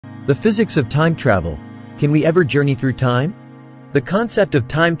The physics of time travel. Can we ever journey through time? The concept of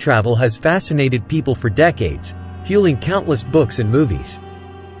time travel has fascinated people for decades, fueling countless books and movies.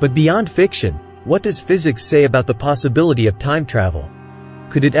 But beyond fiction, what does physics say about the possibility of time travel?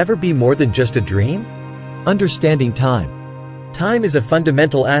 Could it ever be more than just a dream? Understanding time. Time is a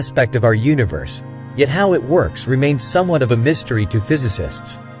fundamental aspect of our universe, yet how it works remains somewhat of a mystery to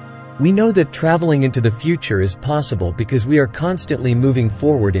physicists. We know that traveling into the future is possible because we are constantly moving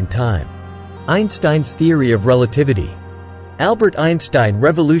forward in time. Einstein's theory of relativity. Albert Einstein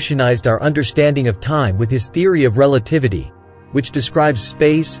revolutionized our understanding of time with his theory of relativity, which describes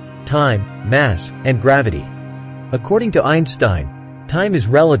space, time, mass, and gravity. According to Einstein, time is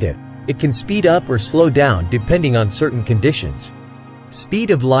relative. It can speed up or slow down depending on certain conditions.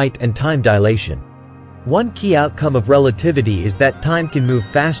 Speed of light and time dilation. One key outcome of relativity is that time can move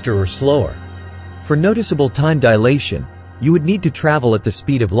faster or slower. For noticeable time dilation, you would need to travel at the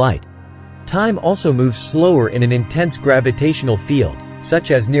speed of light. Time also moves slower in an intense gravitational field, such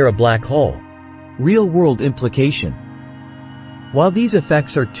as near a black hole. Real-world implication. While these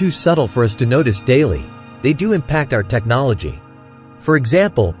effects are too subtle for us to notice daily, they do impact our technology. For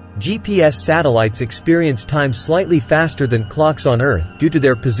example, GPS satellites experience time slightly faster than clocks on Earth due to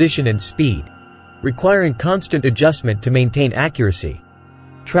their position and speed, requiring constant adjustment to maintain accuracy.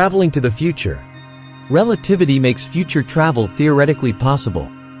 Traveling to the future. Relativity makes future travel theoretically possible.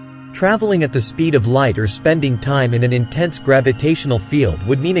 Traveling at the speed of light or spending time in an intense gravitational field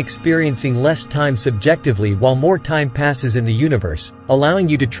would mean experiencing less time subjectively while more time passes in the universe, allowing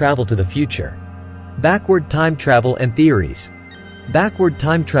you to travel to the future. Backward time travel and theories. Backward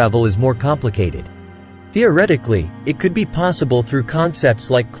time travel is more complicated. Theoretically, it could be possible through concepts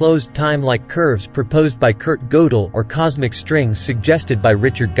like closed time-like curves proposed by Kurt Gödel or cosmic strings suggested by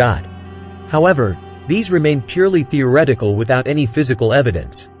Richard Gott. However, these remain purely theoretical without any physical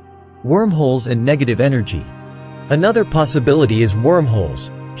evidence. Wormholes and negative energy. Another possibility is wormholes,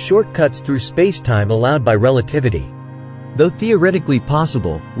 shortcuts through space-time allowed by relativity. Though theoretically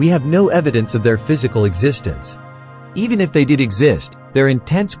possible, we have no evidence of their physical existence. Even if they did exist, their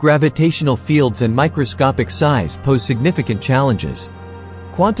intense gravitational fields and microscopic size pose significant challenges.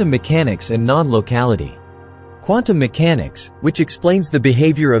 Quantum mechanics and non-locality. Quantum mechanics, which explains the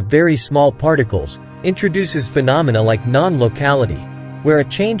behavior of very small particles, introduces phenomena like non-locality, where a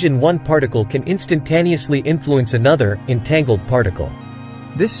change in one particle can instantaneously influence another, entangled particle.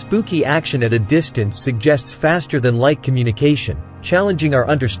 This spooky action at a distance suggests faster-than-light communication, challenging our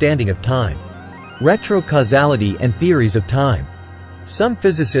understanding of time. Retrocausality and theories of time. Some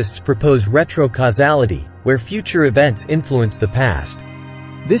physicists propose retrocausality, where future events influence the past.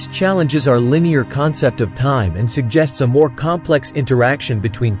 This challenges our linear concept of time and suggests a more complex interaction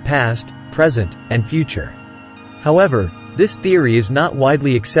between past, present, and future. However, this theory is not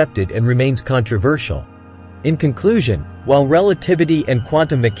widely accepted and remains controversial. In conclusion, while relativity and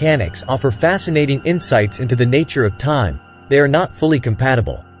quantum mechanics offer fascinating insights into the nature of time, they are not fully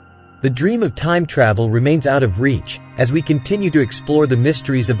compatible. The dream of time travel remains out of reach, as we continue to explore the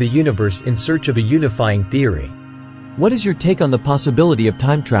mysteries of the universe in search of a unifying theory. What is your take on the possibility of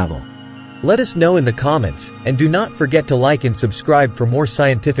time travel? Let us know in the comments, and do not forget to like and subscribe for more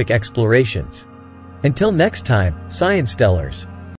scientific explorations. Until next time, Sciencestellers.